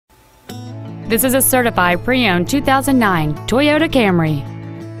This is a certified pre-owned 2009 Toyota Camry.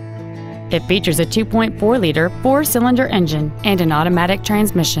 It features a 2.4-liter four-cylinder engine and an automatic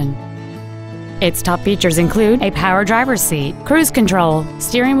transmission. Its top features include a power driver's seat, cruise control,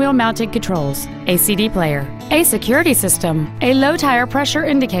 steering wheel mounted controls, a CD player, a security system, a low tire pressure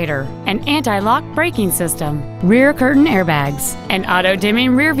indicator, an anti-lock braking system, rear curtain airbags, an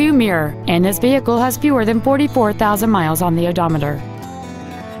auto-dimming rear-view mirror, and this vehicle has fewer than 44,000 miles on the odometer.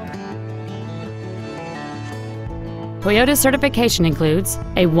 Toyota's certification includes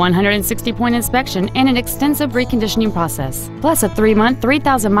a 160-point inspection and an extensive reconditioning process, plus a 3-month,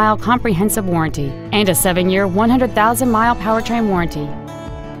 3,000-mile comprehensive warranty and a 7-year, 100,000-mile powertrain warranty.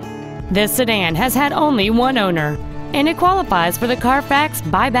 This sedan has had only one owner, and it qualifies for the Carfax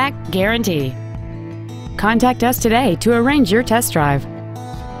buyback guarantee. Contact us today to arrange your test drive.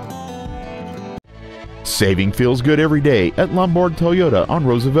 Saving feels good every day at Lombard Toyota on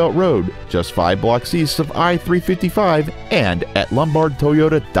Roosevelt Road, just 5 blocks east of I-355, and at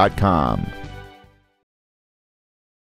lombardtoyota.com.